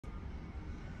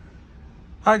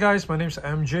Hi guys, my name is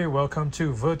MJ. Welcome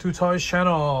to Virtu Toys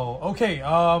channel. Okay,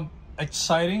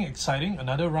 exciting.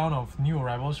 Another round of new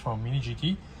arrivals from Mini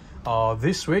GT.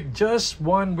 This week, just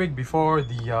 1 week before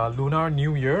the Lunar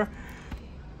New Year,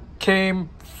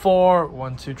 came five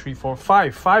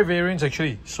variants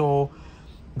actually. So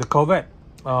the Corvette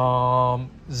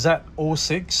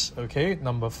Z06, okay,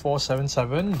 number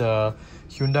 477, the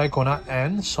Hyundai Kona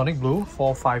N Sonic Blue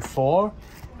 454,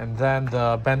 and then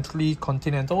the Bentley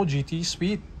Continental GT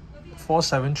Speed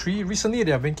 473. Recently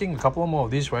they are making a couple more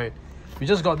of these, right? We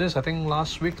just got this I think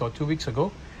last week or 2 weeks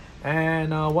ago.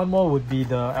 And one more would be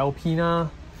the Alpina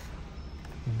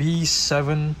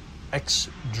B7X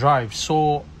Drive.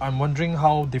 So I'm wondering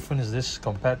how different is this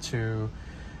compared to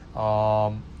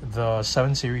the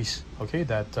 7 Series, okay,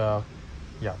 that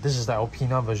yeah, this is the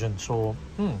Alpina version. So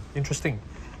interesting,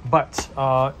 but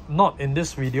not in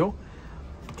this video.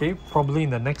 Okay, probably in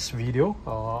the next video.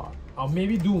 I'll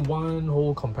maybe do one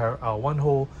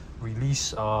whole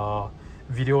release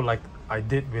video like I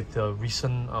did with the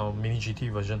recent Mini GT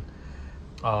version,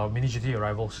 Mini GT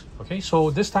arrivals. Okay,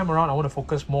 so this time around I want to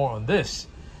focus more on this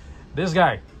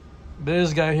guy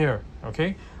here.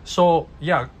 Okay, so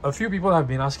yeah, a few people have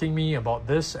been asking me about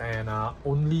this, and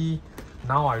only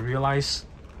now I realize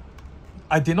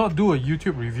I did not do a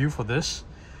YouTube review for this.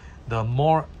 The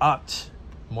MoreArt,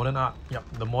 yep,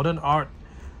 the ModernArt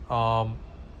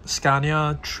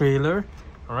Scania trailer,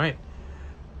 all right,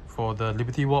 for the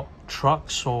Liberty Walk truck.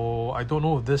 So I don't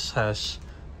know if this has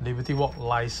Liberty Walk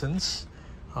license.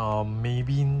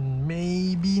 Maybe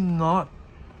not.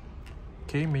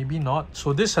 Okay, maybe not.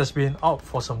 So this has been out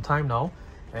for some time now,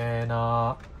 and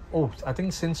oh, I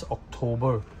think since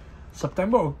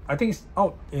September. I think it's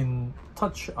out in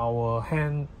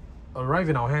arrive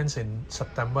in our hands in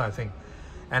September, I think.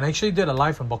 And I actually did a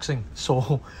live unboxing,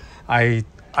 so I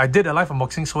did a live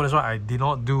unboxing, so that's why I did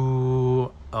not do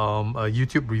a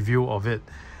YouTube review of it.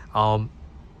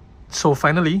 So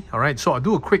finally, all right, so I'll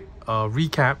do a quick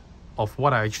recap of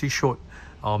what I actually showed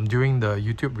during the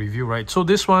YouTube review, right? So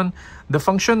this one, the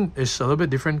function is a little bit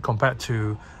different compared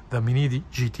to the Mini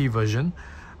GT version.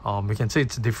 We can say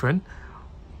it's different.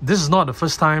 This is not the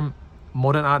first time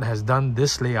ModernArt has done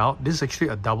this layout. This is actually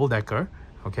a double-decker,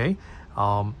 okay?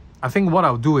 I think what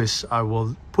I'll do is I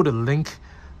will put a link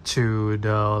to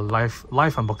the live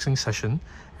unboxing session,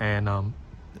 and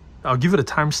I'll give it a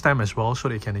timestamp as well so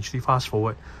they can actually fast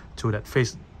forward to that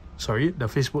the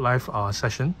Facebook Live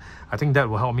session. I think that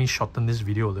will help me shorten this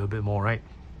video a little bit more, right?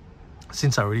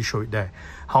 Since I already showed it there.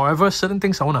 However, certain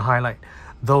things I want to highlight.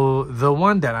 The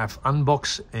one that I've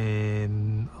unboxed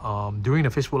in during the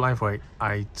Facebook Live, right,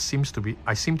 I seem to be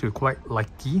quite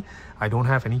lucky. I don't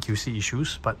have any QC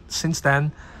issues, but since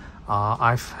then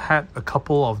I've had a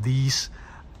couple of these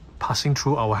passing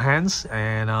through our hands,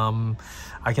 and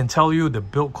I can tell you the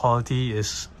build quality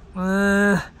is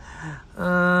okay.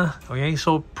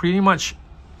 So pretty much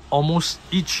almost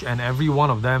each and every one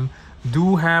of them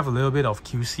do have a little bit of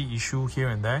QC issue here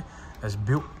and there as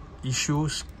build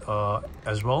issues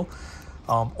as well.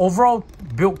 Overall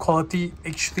build quality,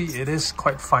 actually it is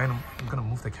quite fine. I'm gonna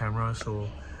move the camera so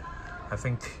I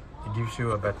think it gives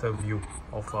you a better view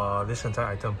of this entire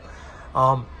item.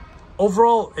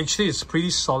 Overall, actually it's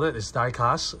pretty solid. It's die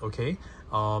cast, okay.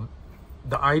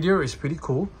 The idea is pretty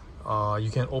cool. You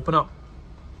can open up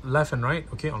left and right,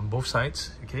 okay, on both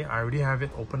sides. Okay, I already have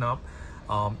it open up.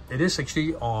 It is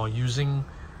actually using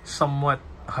somewhat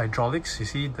hydraulics. You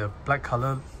see the black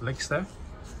color legs there,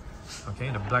 okay,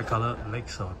 the black color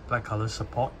legs or black color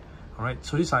support. All right,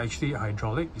 so these are actually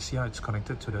hydraulic. You see how it's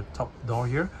connected to the top door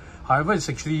here. However, it's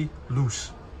actually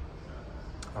loose.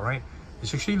 All right,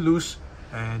 it's actually loose,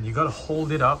 and you got to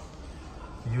hold it up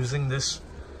using this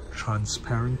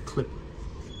transparent clip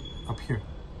up here,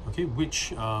 okay,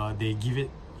 which they give it,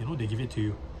 they give it to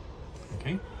you,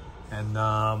 okay. And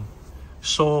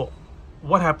so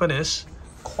what happened is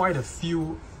quite a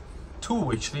few,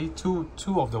 two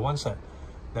of the ones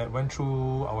that went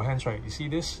through our hands, right? You see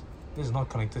this is not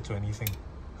connected to anything.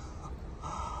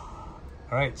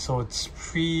 All right, so it's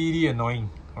pretty annoying.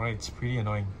 All right, it's pretty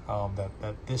annoying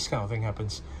that this kind of thing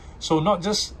happens. So not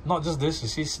just this, you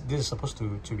see this is supposed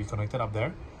to be connected up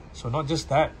there. So not just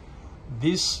that,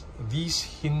 these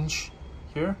hinge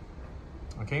here,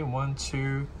 okay, 1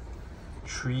 2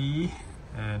 3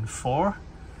 and 4.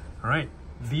 All right,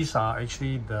 these are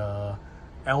actually the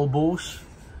elbows.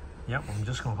 Yep, I'm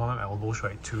just gonna call them elbows,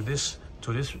 right, to this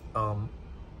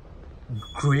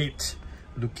great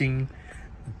looking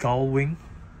gull wing,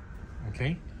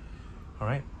 okay. All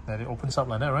right, that it opens up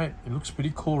like that, right? It looks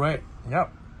pretty cool, right?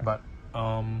 Yep. But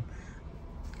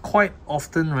quite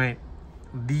often, right,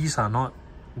 these are not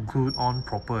glued on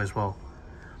proper as well.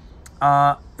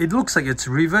 It looks like it's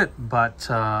rivet, but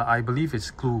I believe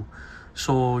it's glue.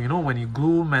 So you know, when you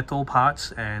glue metal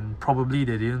parts, and probably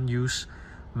they didn't use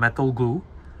metal glue,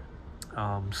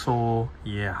 so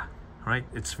yeah, right,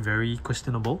 it's very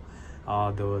questionable,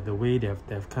 the way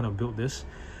they've kind of built this.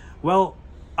 Well,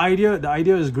 the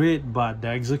idea is great, but the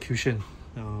execution,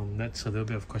 that's a little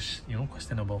bit of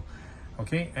questionable.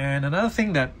 Okay, and another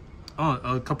thing that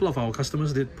a couple of our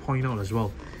customers did point out as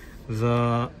well,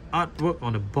 the artwork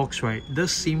on the box, right,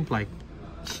 does seem like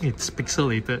it's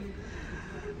pixelated.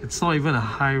 It's not even a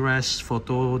high-res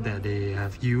photo that they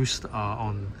have used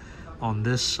on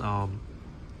this on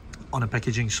the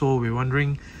packaging. So we're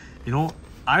wondering, you know,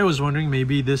 I was wondering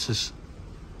maybe this is,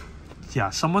 yeah,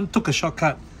 someone took a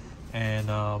shortcut and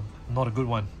not a good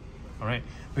one. All right,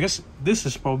 because this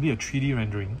is probably a 3D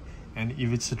rendering, and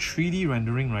if it's a 3D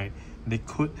rendering, right, they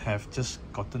could have just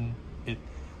gotten it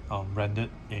rendered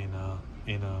in a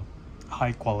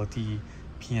high quality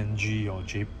PNG or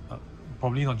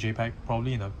probably not JPEG,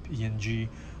 probably in a PNG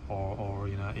or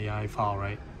in an AI file,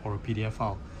 right, or a PDF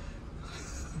file.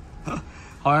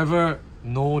 However,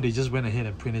 no, they just went ahead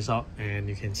and print this out, and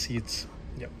you can see it's,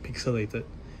 yeah, pixelated.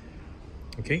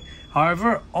 Okay,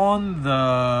 however, on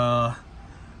the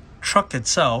truck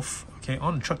itself,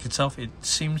 it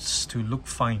seems to look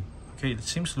fine. Okay,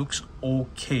 it looks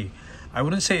okay. I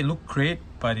wouldn't say it looked great,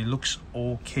 but it looks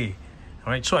okay.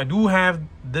 All right, so I do have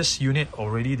this unit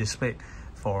already displayed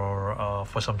for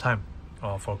some time,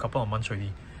 for a couple of months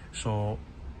already. So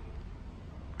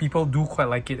people do quite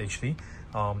like it actually.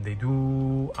 They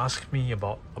do ask me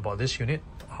about this unit.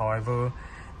 However,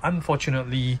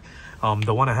 unfortunately,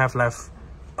 the one I have left,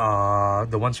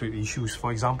 the ones with issues.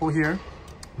 For example, here,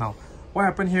 now what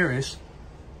happened here is,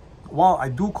 while I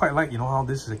do quite like, you know, how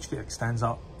this actually extends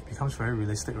out, it becomes very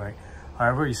realistic, right?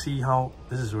 However, you see how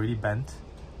this is already bent.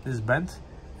 This is bent,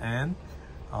 and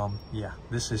yeah,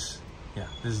 this is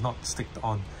not sticked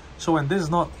on. So when this is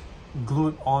not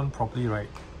glued on properly, right,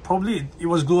 probably it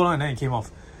was glued on and then it came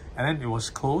off, and then it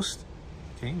was closed.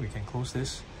 Okay, we can close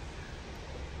this.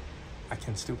 I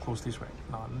can still close this, right?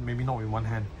 No, maybe not with one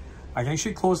hand. I can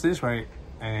actually close this, right,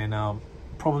 and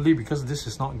probably because this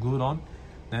is not glued on,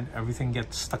 then everything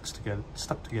gets stuck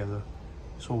together.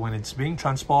 So when it's being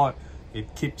transported,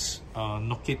 it keeps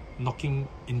knocking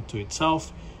into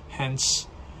itself, hence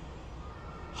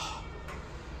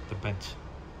the bent.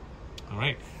 All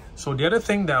right, so the other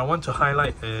thing that I want to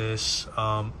highlight is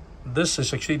this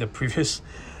is actually the previous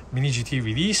Mini GT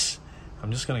release.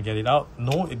 I'm just gonna get it out.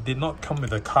 No, it did not come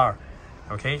with a car.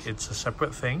 Okay, it's a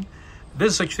separate thing.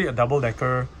 This is actually a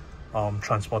double-decker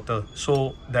transporter.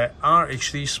 So there are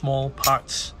actually small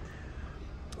parts,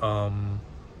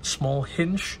 small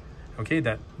hinge, okay,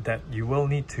 that you will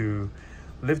need to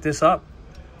lift this up.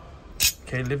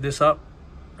 Okay, lift this up,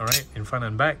 all right, in front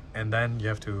and back, and then you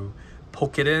have to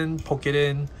poke it in, poke it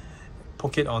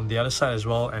on the other side as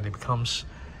well, and it becomes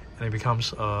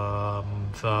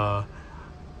the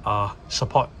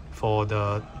support for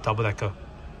the double-decker.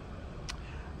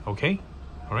 Okay,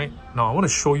 all right, now I want to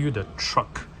show you the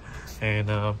truck, and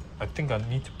I think I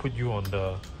need to put you on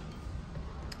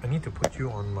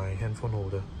my handphone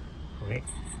holder. All right,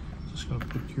 just gonna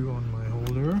put you on my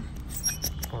holder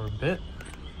for a bit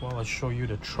while I show you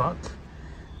the truck.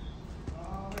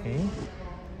 Okay,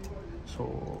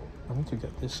 so I need to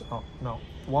get this out now.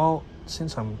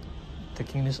 Since I'm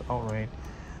taking this out, right,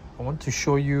 I want to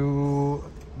show you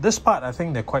this part. I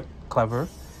think they're quite clever.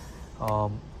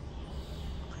 Hang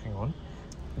on,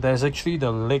 there's actually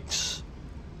the legs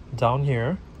down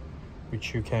here,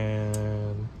 which you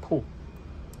can pull,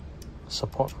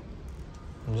 support.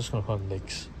 I'm just gonna put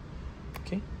legs.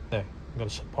 Okay, there, you got the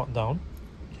support down.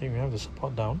 Okay, we have the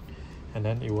support down, and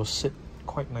then it will sit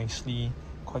quite nicely,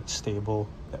 quite stable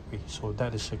that way. So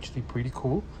that is actually pretty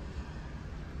cool.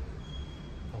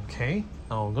 Okay,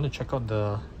 now we're gonna check out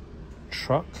the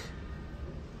truck,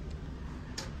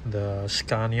 the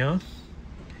Scania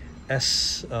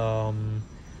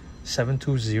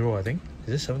S720, I think.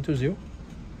 Is it 720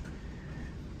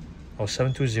 or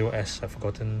 720S? I've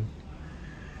forgotten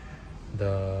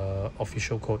the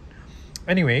official code.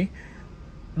 Anyway,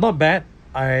 not bad.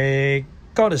 I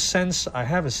have a sense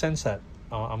that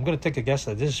I'm gonna take a guess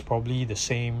that this is probably the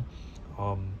same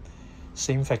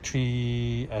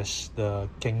factory as the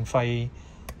Kingfei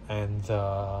and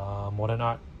the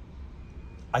ModernArt.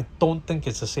 I don't think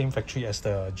it's the same factory as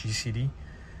the GCD.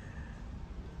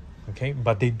 Okay,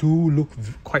 but they do look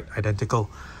quite identical.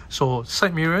 So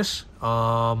side mirrors,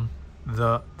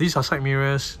 these are side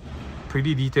mirrors,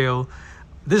 pretty detailed.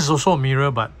 This is also a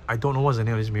mirror, but I don't know what's the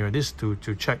name of this mirror. This is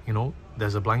to check, you know,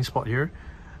 there's a blind spot here.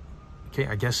 Okay,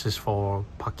 I guess it's for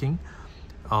parking.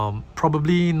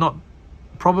 Probably not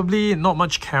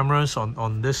much cameras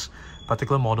on this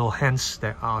particular model, hence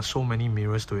there are so many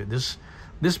mirrors to it. This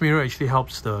mirror actually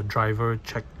helps the driver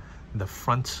check the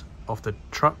front of the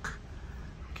truck.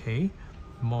 Okay,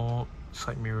 more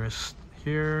side mirrors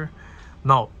here.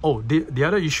 Now, oh, the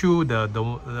other issue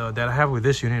that I have with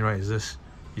this unit, right, is this.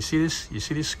 You see this? You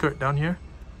see this skirt down here?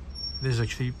 This is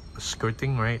actually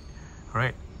skirting, right? All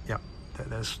right, yeah.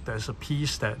 There's a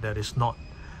piece that is not,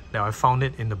 that I found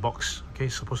it in the box. Okay,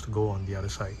 it's supposed to go on the other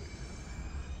side,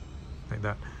 like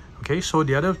that. Okay, so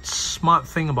the other smart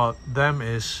thing about them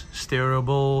is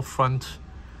steerable front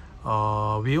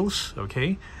wheels.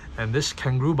 Okay, and this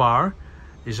kangaroo bar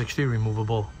is actually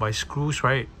removable by screws,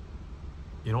 right?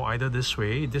 You know, either this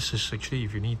way. This is actually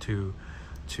if you need to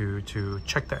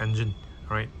check the engine,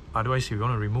 right? Otherwise, if you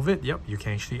want to remove it, yep, you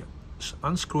can actually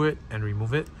unscrew it and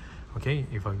remove it. Okay,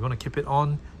 if you want to keep it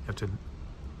on, you have to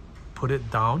put it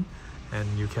down,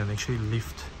 and you can actually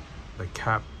lift the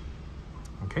cap.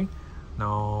 Okay,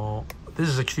 now this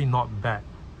is actually not bad.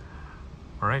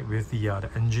 All right, with the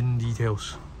engine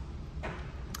details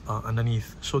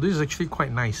underneath. So this is actually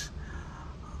quite nice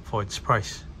for its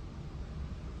price.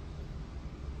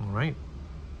 All right.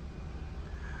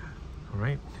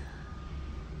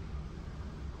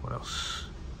 What else?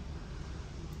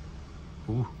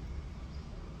 Ooh.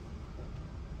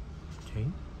 Okay.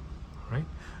 All right.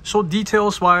 So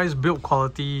details wise, build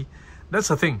quality, that's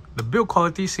the thing. The build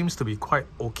quality seems to be quite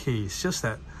okay. It's just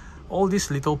that all these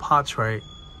little parts, right?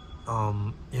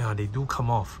 Yeah, they do come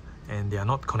off and they are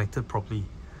not connected properly.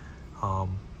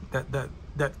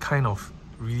 That kind of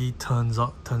really turns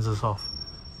us off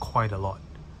quite a lot.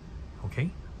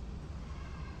 Okay.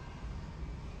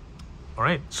 All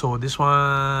right, so this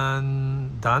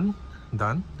one done.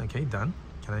 Okay, done.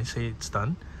 Can I say it's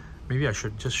done? Maybe I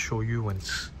should just show you when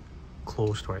it's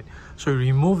closed, right? So you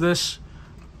remove this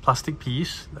plastic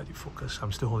piece. Let it focus.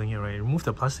 I'm still holding it, right? Remove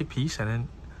the plastic piece and then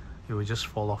it will just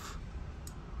fall off.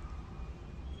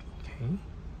 Okay,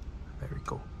 there we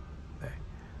go. There.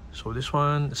 So this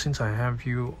one, since I have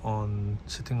you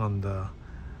sitting on the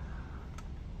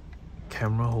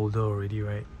camera holder already,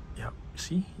 right? Yeah,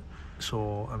 see?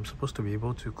 So I'm supposed to be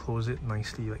able to close it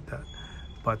nicely like that.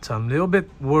 But I'm a little bit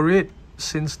worried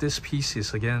since this piece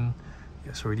is again,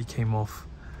 it's already came off.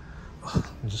 I'm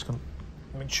just gonna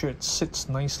make sure it sits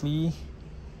nicely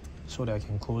so that I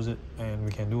can close it and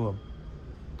we can do a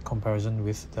comparison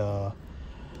with the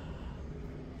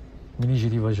Mini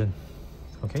GT version.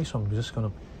 Okay, so I'm just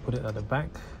gonna put it at the back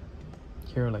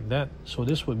here like that. So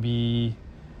this would be,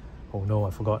 oh no,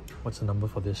 I forgot. What's the number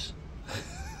for this?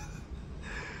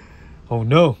 Oh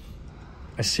no,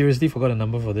 I seriously forgot the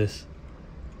number for this.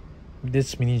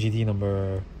 This Mini GT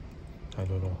number, I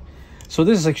don't know. So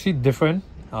this is actually different.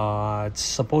 It's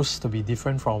supposed to be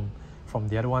different from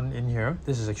the other one in here.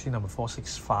 This is actually number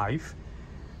 465.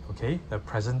 Okay, the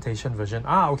presentation version.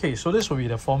 Okay, so this will be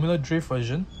the Formula Drift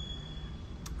version.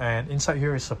 And inside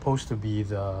here is supposed to be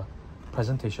the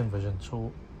presentation version.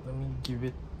 So let me give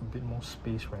it a bit more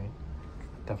space, right?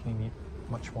 Definitely need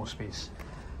much more space.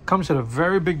 Comes with a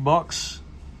very big box.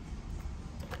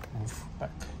 Move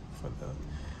back further.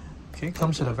 Okay,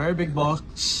 comes with a very big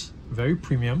box, very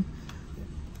premium.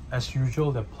 As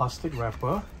usual, the plastic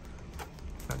wrapper.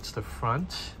 That's the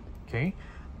front. Okay,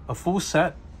 a full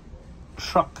set,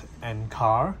 truck and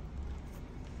car.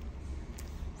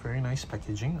 Very nice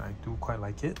packaging. I do quite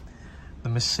like it. The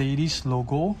Mercedes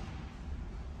logo.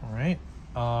 All right.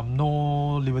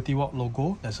 No Liberty Walk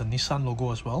logo. There's a Nissan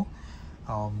logo as well.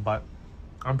 But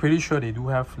I'm pretty sure they do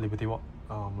have Liberty Walk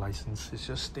license. It's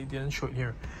just they didn't show it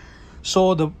here.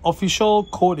 So the official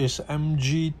code is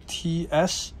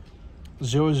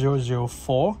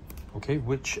MGTS0004. Okay,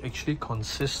 which actually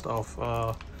consists of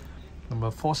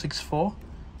number 464,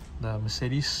 the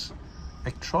Mercedes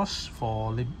Actros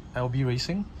for LB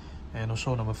Racing, and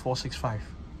also number 465,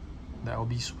 the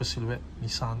LB Super Silhouette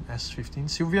Nissan S15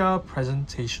 SILVIA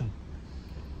presentation.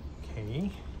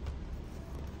 Okay.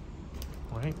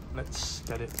 Alright, let's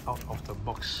get it out of the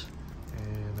box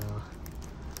and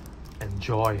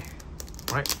enjoy.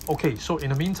 Right, okay, so in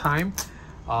the meantime,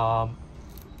 help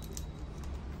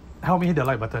me hit the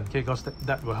like button, okay, because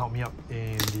that will help me out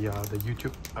in the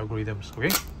YouTube algorithms,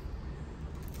 okay?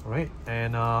 Alright,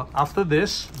 and after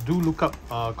this, do look up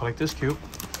Collector's Cube.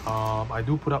 I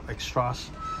do put up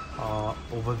extras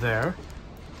over there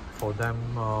for them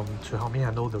to help me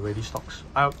handle the ready stocks.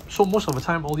 So most of the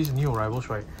time, all these new arrivals,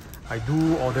 right, I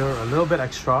do order a little bit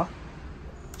extra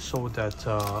so that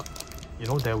you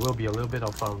know, there will be a little bit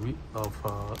of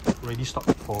ready stock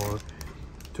for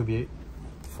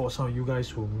some of you guys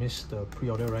who missed the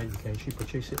pre-order, right? You can actually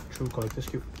purchase it through Collector's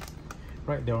Cube.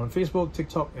 Right, they're on Facebook,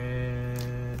 TikTok,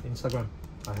 and Instagram.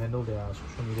 I handle their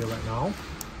social media right now.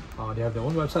 They have their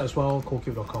own website as well,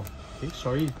 cocube.com. Okay,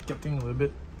 sorry, getting a little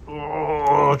bit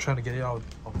trying to get it out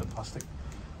of the plastic.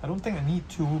 I don't think I need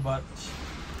to, but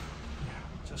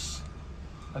yeah, just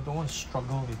I don't want to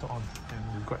struggle later on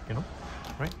and regret, you know.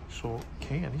 Right, so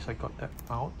okay, at least I got that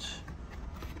out.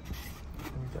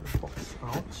 Let me get the box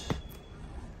out.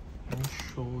 Let me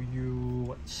show you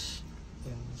what's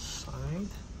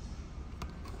inside.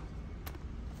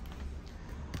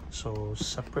 So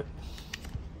separate,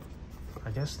 I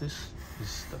guess this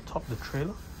is the top, the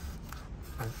trailer.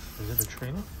 Is it the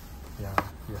trailer? Yeah,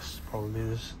 yes, probably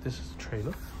this is the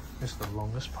trailer. This is the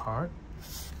longest part,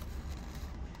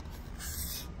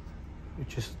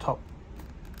 which is the top.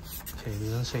 Okay, it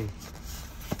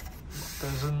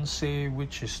doesn't say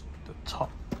which is the top.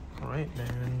 Alright,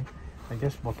 then I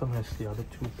guess bottom has the other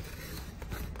two.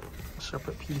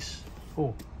 Separate piece.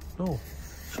 Oh no,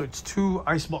 so it's two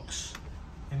icebox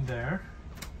in there.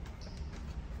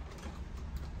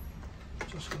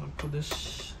 Just gonna put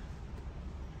this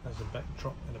as a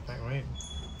backdrop at the back, right?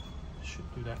 Should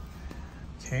do that.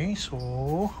 Okay,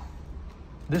 so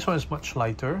this one is much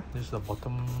lighter. This is the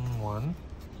bottom one.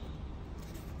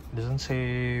 It doesn't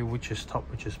say which is top,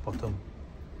 which is bottom.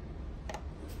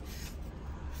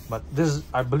 But this is,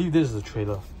 I believe this is the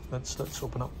trailer. Let's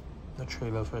open up the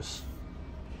trailer first.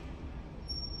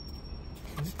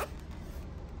 Okay.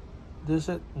 Does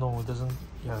it? No, it doesn't.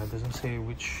 Yeah, it doesn't say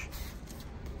which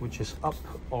is up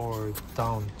or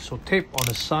down. So tape on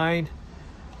the side.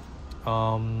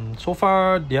 So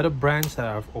far the other brands that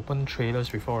I've opened trailers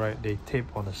before, right, they tape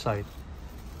on the side.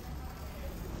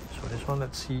 So this one,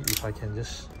 let's see if I can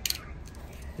just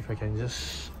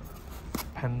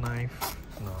pen knife.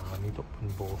 No, I need to open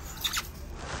both.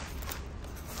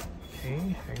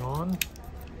 Okay, hang on.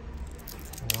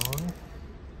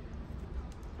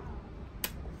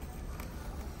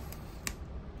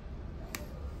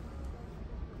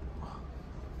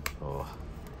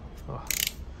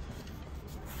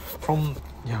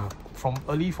 From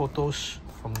early photos,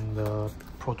 from the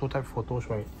prototype photos,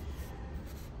 right,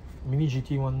 Mini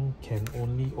GT1 can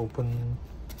only open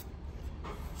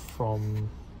from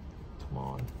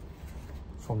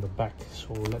the back.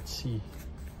 So let's see.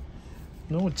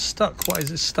 No, it's stuck. Why is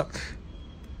it stuck?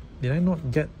 Did I not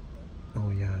get?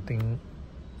 Oh yeah, I think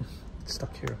it's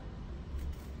stuck here.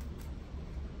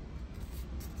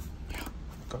 Yeah,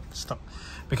 got stuck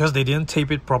because they didn't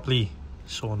tape it properly.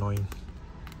 So annoying.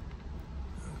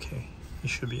 Okay, it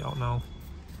should be out now.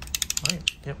 Right,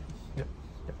 yep.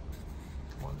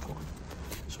 Come on.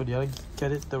 So did I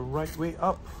get it the right way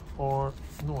up? Or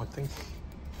no, I think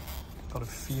got a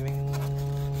feeling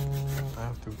I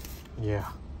have to, yeah.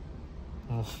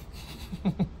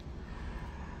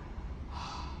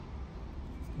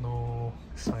 No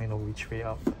sign of which way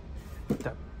up.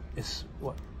 That is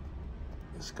what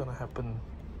is gonna happen.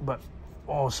 But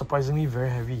oh, surprisingly very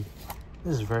heavy.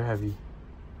 This is very heavy.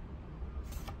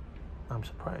 I'm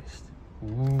surprised.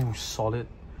 Ooh, solid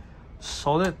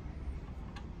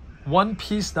one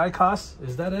piece die cast.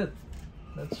 Is that it?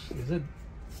 That's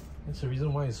the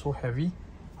reason why it's so heavy.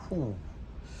 Ooh.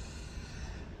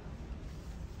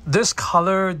 This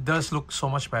color does look so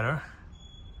much better.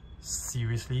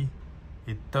 Seriously,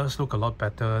 it does look a lot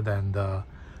better than the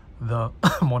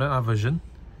ModernArt version.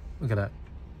 Look at that.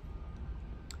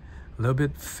 A little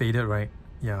bit faded, right?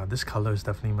 Yeah, this color is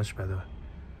definitely much better.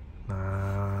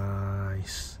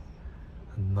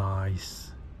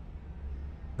 Nice.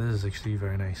 This is actually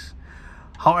very nice.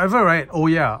 However, right, oh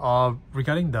yeah,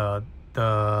 regarding the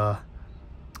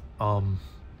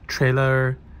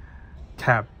trailer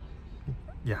cap,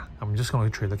 yeah, I'm just going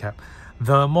to trailer cap.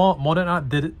 The ModernArt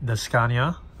did the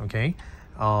Scania, okay.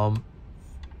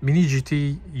 Mini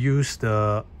GT used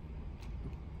the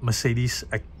Mercedes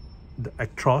the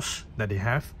Actros that they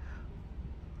have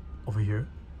over here,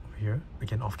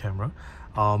 again off camera.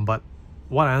 But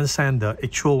what I understand, the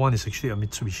actual one is actually a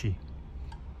Mitsubishi.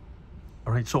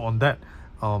 Alright, so on that,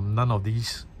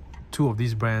 two of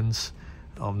these brands,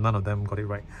 none of them got it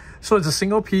right. So it's a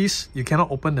single piece. You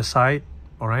cannot open the side.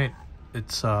 Alright,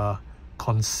 it's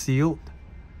concealed.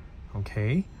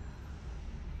 Okay,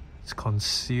 it's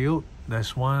concealed.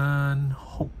 There's one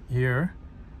hook here,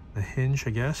 the hinge, I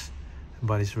guess,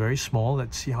 but it's very small.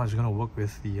 Let's see how it's going to work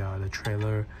with the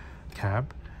trailer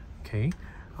cab. Okay,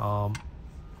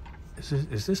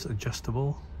 is this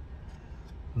adjustable?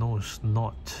 No, it's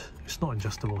not. It's not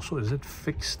adjustable. So is it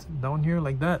fixed down here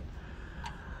like that?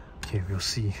 Okay, we'll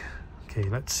see. Okay,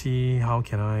 let's see. How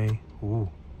can I? Ooh.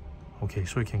 Okay,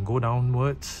 so it can go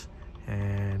downwards.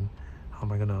 And how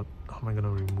am I gonna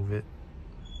remove it?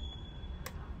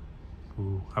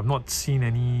 Ooh, I've not seen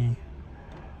any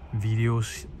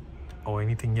videos or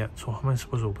anything yet, so how am I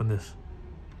supposed to open this?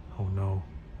 Oh no,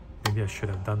 maybe I should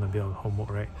have done a bit of homework,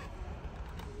 right?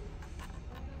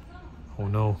 Oh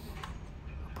no.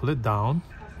 Pull it down.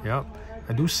 Yep,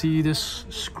 I do see this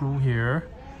screw here.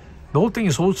 The whole thing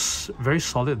is very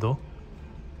solid though.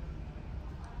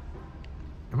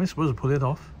 Am I supposed to pull it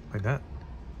off like that?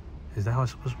 Is that how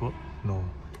it's supposed to work? No.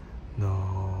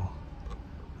 No.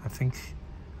 I think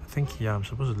yeah, I'm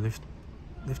supposed to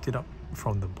lift it up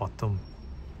from the bottom.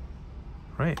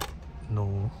 Right?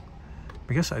 No.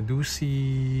 Because I do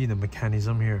see the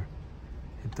mechanism here.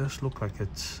 It does look like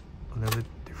it's a little bit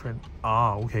different.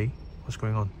 Ah, okay. What's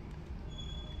going on?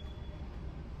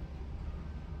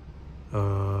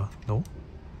 No.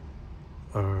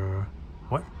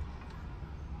 What?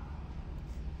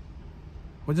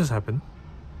 What just happened?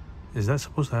 Is that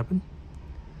supposed to happen?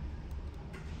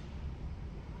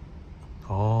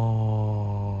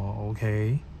 Oh,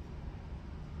 okay.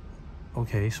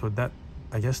 Okay, so that,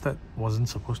 I guess that wasn't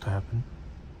supposed to happen.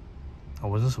 I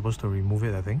wasn't supposed to remove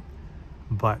it, I think.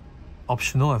 But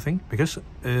optional, I think, because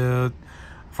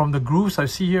from the grooves I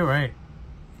see here, right?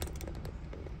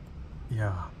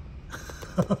 Yeah.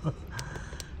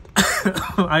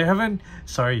 I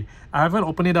haven't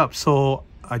opened it up, so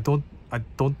I don't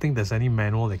think there's any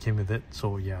manual that came with it.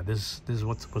 So yeah, this is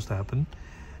what's supposed to happen.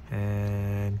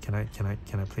 And can I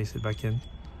place it back in?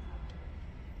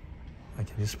 I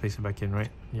can just place it back in,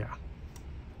 right? Yeah.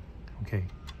 Okay.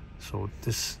 So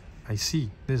this, I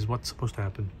see, this is what's supposed to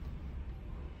happen.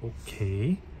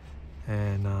 Okay.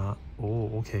 And oh,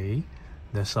 okay.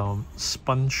 There's some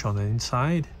sponge on the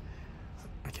inside.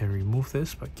 I can remove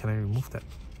this, but can I remove that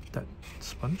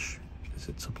sponge? Is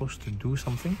it supposed to do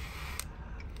something?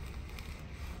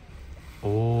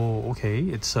 Oh, okay.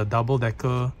 It's a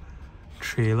double-decker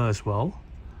trailer as well.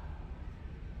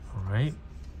 All right.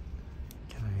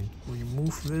 Can I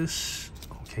remove this?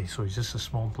 Okay, so it's just a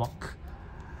small block,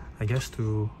 I guess,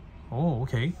 to... Oh,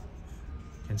 okay. You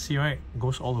can see, right? It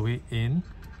goes all the way in.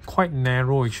 Quite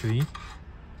narrow, actually.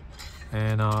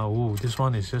 And oh, this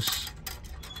one is just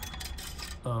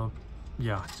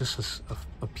yeah, just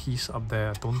a piece up there.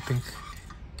 I don't think...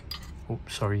 Oh,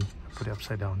 sorry, I put it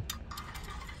upside down.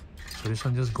 So this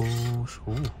one just goes...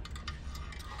 Oh,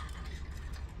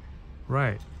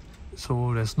 right.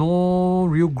 So there's no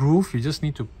real groove. You just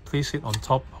need to place it on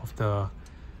top of the...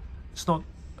 It's not...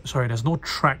 Sorry, there's no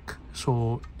track.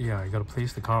 So yeah, you gotta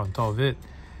place the car on top of it.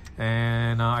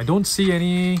 And I don't see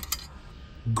any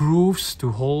grooves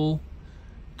to hold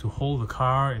the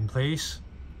car in place.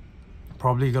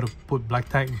 Probably you gotta put black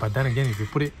tag, but then again, if you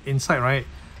put it inside, right,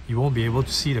 you won't be able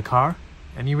to see the car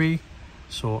anyway.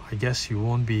 So I guess you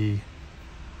won't be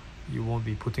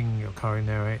putting your car in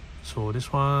there, right? So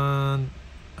this one,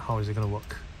 how is it gonna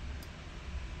work?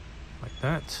 Like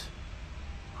that.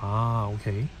 Ah,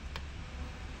 okay.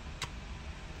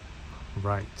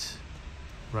 Right.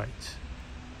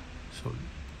 So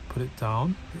put it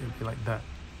down, it'll be like that.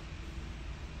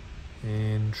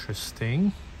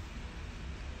 Interesting.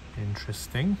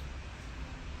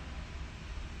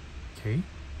 Okay,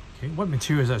 what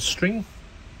material is that? String?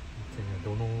 Okay, I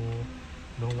don't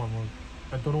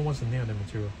know what's the name of the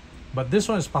material, but this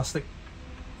one is plastic.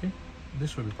 Okay,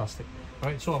 this will be plastic. All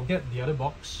right, so I'll get the other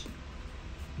box,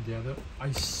 the other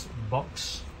ice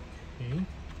box. Okay,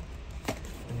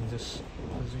 and just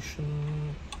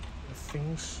position the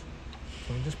things.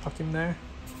 Can we just plug in there?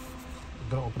 I'm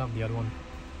gonna open up the other one.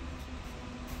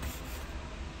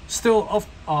 Still,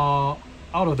 out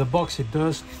of the box, it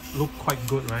does look quite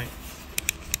good, right?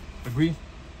 Agree?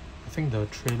 I think the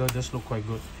trailer does look quite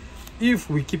good. If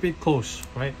we keep it close,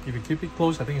 right? If we keep it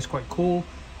close, I think it's quite cool.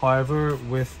 However,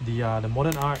 with the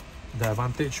ModernArt, the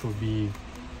advantage would be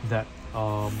that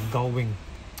gull wing.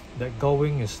 That gull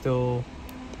wing is still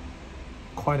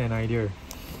quite an idea.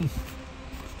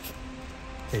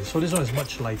 Okay, so this one is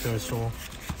much lighter, so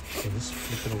okay, just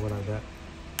flip it over like that.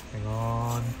 Hang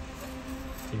on.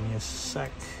 Give me a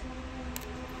sec.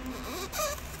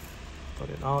 Got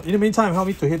it out. In the meantime, help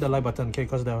me to hit the like button, okay?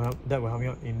 Because that will help me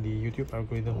out in the YouTube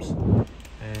algorithms.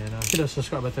 And hit the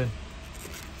subscribe button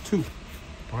too.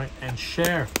 Alright, and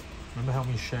share. Remember, help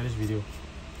me share this video.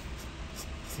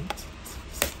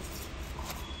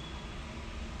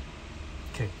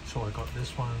 Okay, so I got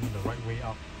this one the right way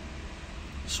up.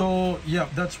 So yeah,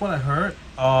 that's what I heard.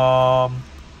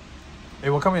 It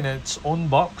will come in its own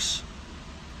box.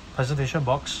 Presentation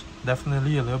box,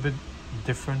 definitely a little bit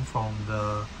different from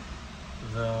the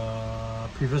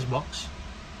previous box.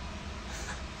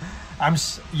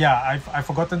 I've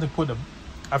forgotten to put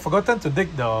I forgotten to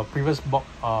dig the previous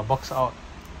box out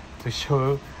to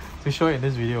show to show it in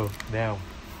this video. Damn.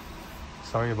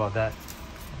 Sorry about that.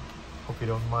 Hope you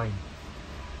don't mind.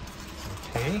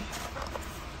 Okay.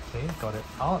 Okay, got it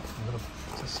out. I'm gonna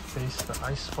just place the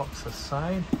icebox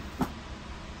aside.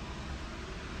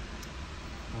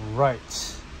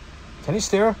 Right. Can you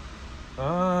steer?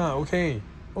 Ah, okay.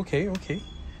 Okay, okay.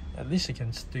 At least you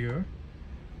can steer.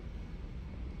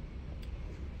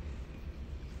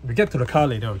 We get to the car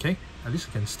later, okay? At least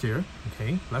you can steer.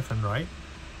 Okay, left and right.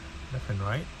 Left and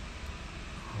right.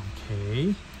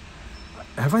 Okay.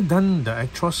 Have I done the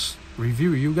Actros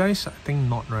review with you guys? I think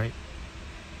not, right?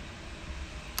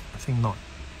 I think not.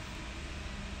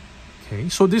 Okay,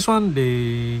 so this one,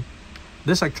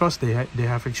 this Actros, they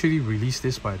have actually released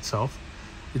this by itself.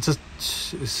 It just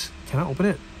can I open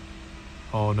it?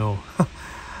 Oh no.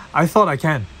 I thought I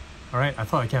can. Alright, I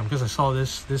thought I can because I saw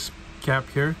this gap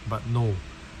here, but no.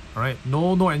 Alright,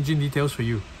 no engine details for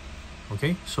you.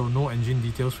 Okay, so no engine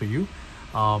details for you.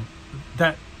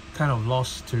 That kind of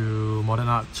lost to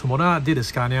ModernArt. So ModernArt did a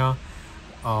Scania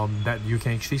that you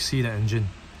can actually see the engine.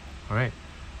 Alright.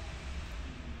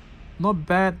 Not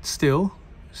bad still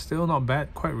not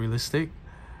bad, quite realistic.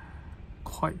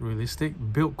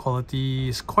 Build quality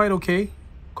is quite okay,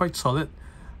 quite solid.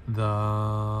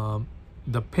 The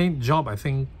paint job, I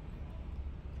think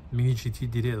Mini GT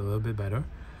did it a little bit better.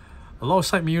 A lot of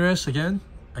side mirrors again.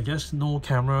 I guess no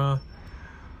cameras,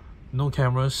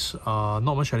 not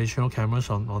much additional cameras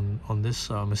on this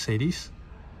Mercedes.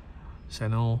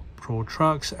 Xeno Pro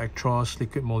Trucks, Actros,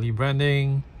 Liquid Moly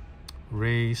branding,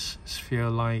 race, sphere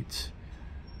light.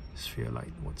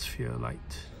 What's sphere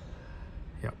light?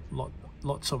 Yeah,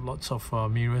 lots of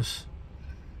mirrors.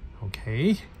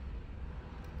 Okay.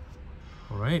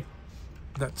 All right,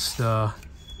 that's the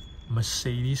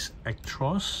Mercedes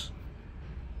Actros.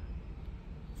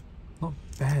 Not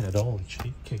bad at all,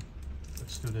 actually. Okay,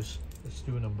 let's do this. Let's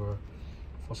do number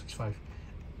 465.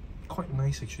 Quite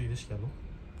nice, actually, this yellow.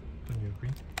 Don't you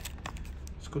agree?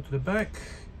 Let's go to the back.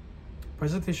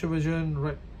 Presentation version,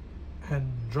 right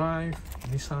hand drive,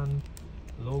 Nissan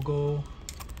logo.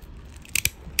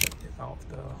 Get it out of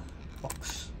the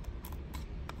box.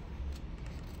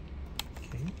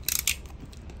 Okay.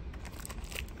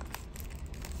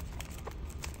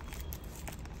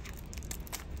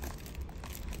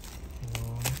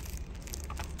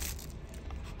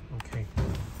 Okay.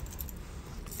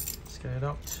 Let's get it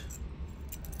out.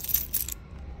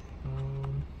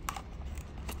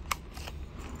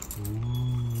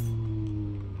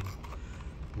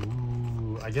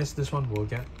 I guess this one will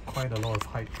get quite a lot of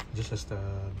hype, just as the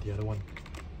other one.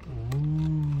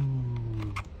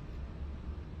 Ooh,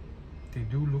 they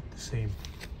do look the same.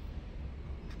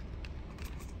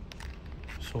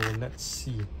 So let's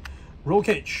see. Roll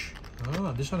cage.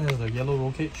 This one has the yellow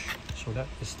roll cage, so that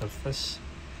is the first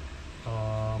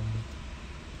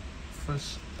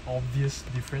obvious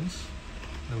difference.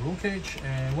 The roll cage,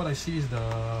 and what I see is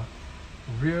the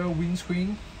rear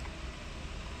windscreen.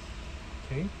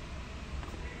 Okay.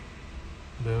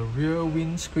 The rear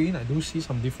windscreen, I do see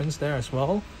some difference there as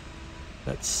well.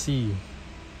 Let's see.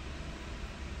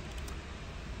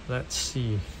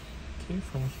 Okay,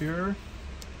 from here,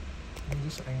 let me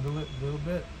just angle it a little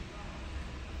bit.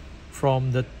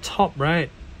 From the top, right,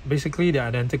 basically they're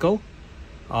identical.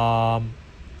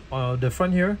 The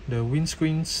front here, the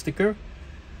windscreen sticker,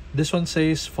 this one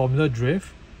says Formula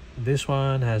Drift. This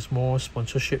one has more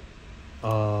sponsorship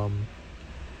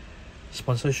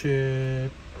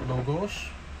logos.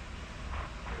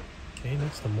 Okay,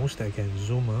 that's the most I can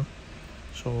zoom.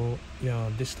 So yeah,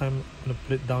 this time I'm gonna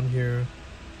put it down here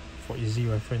for easy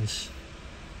reference.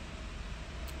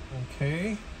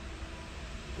 Okay,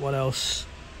 what else?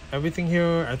 Everything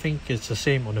here I think it's the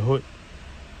same on the hood.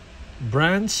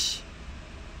 Brands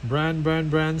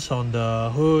on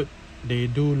the hood, they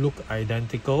do look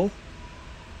identical.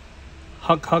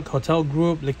 Hug Hotel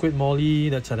Group, Liquid Moly,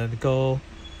 that's identical.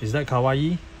 Is that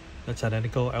Kawaii? That's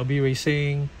identical. LB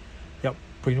Racing, yep,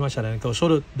 pretty much identical.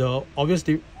 So the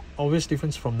obvious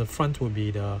difference from the front would be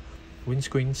the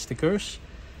windscreen stickers.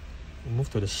 We'll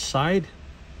move to the side,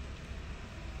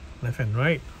 left and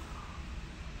right.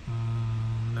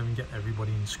 Let me get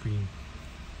everybody in screen.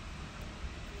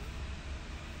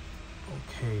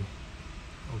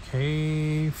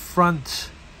 Okay, front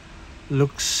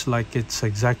looks like it's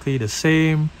exactly the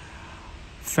same.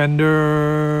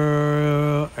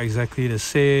 Fender exactly the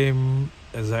same.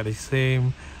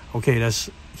 Okay,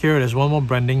 there's one more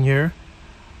branding here.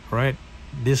 All right,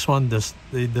 this one does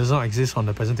not exist on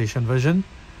the presentation version.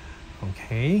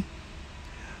 Okay,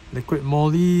 Liquid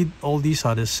Moly, all these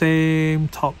are the same.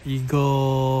 Top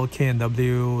Eagle,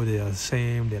 K&W, they are the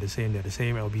same.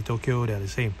 LB Tokyo, they are the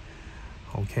same.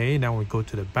 Okay, now we go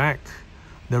to the back.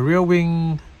 The rear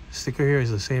wing sticker here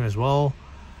is the same as well.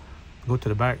 Go to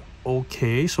the back.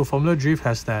 Okay, so Formula Drift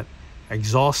has that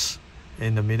exhaust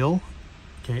in the middle.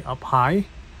 Okay, up high.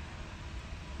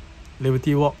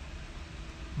 Liberty Walk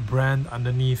brand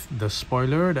underneath the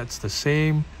spoiler, that's the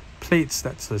same. Plates,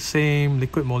 that's the same.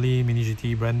 Liquid Moly Mini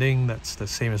GT branding, that's the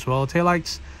same as well.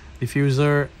 Taillights,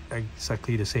 diffuser,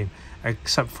 exactly the same,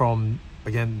 except from,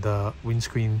 again, the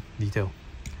windscreen detail.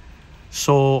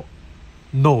 So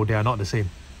no, they are not the same.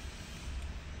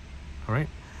 All right,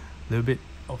 a little bit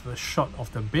of a shot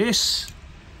of the base.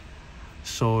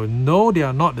 So no, they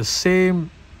are not the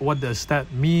same. What does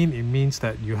that mean? It means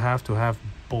that you have to have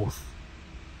both.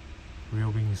 Rear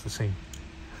wing is the same.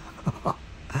 All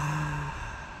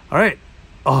right.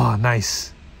 Oh,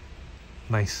 nice.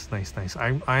 Nice.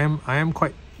 I am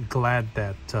quite glad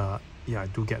that yeah, I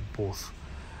do get both.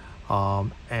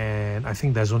 And I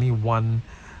think there's only one.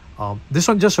 This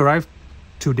one just arrived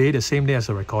today, the same day as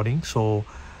the recording. So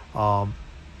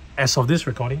as of this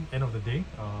recording, end of the day,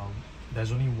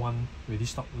 there's only one ready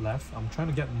stock left. I'm trying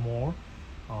to get more,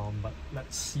 but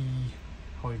let's see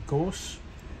how it goes.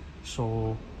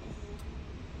 So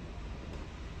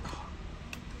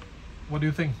what do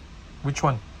you think? Which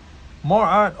one?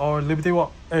 MoreArt or Liberty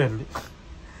Walk?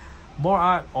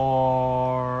 MoreArt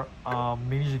or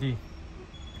Mini GT?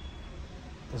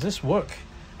 Does this work?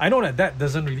 I know that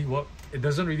doesn't really work. It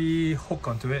doesn't really hook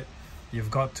onto it. You've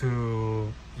got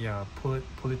to, yeah,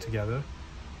 pull it together.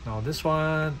 Now this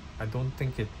one, I don't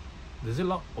think it, does it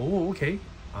lock? Oh, okay.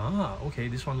 Ah, okay,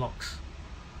 this one locks.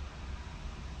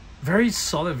 Very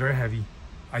solid, very heavy.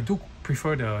 I do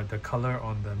prefer the color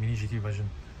on the Mini GT version.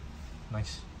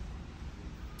 Nice.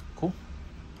 Cool.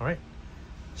 All right.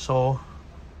 So,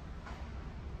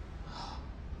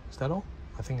 is that all?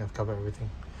 I think I've covered everything.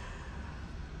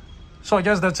 So I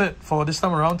guess that's it for this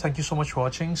time around. Thank you so much for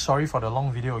watching. Sorry for the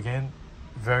long video again.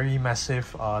 Very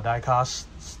massive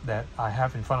die-casts that I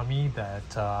have in front of me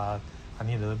that I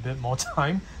need a little bit more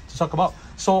time to talk about.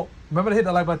 So remember to hit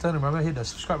the like button, remember to hit the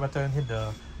subscribe button, hit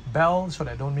the bell so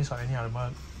that I don't miss out any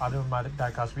other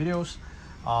die-cast videos.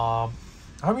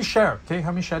 Help me share, okay?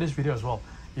 Help me share this video as well.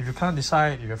 If you can't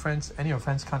decide, if your friends, any of your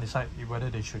friends can't decide whether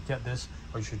they should get this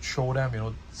or you should show them, you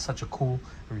know, such a cool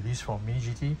release from Mini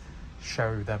GT,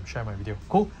 share with them, share my video.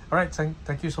 Cool. All right,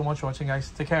 thank you so much for watching, guys.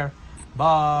 Take care.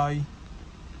 Bye.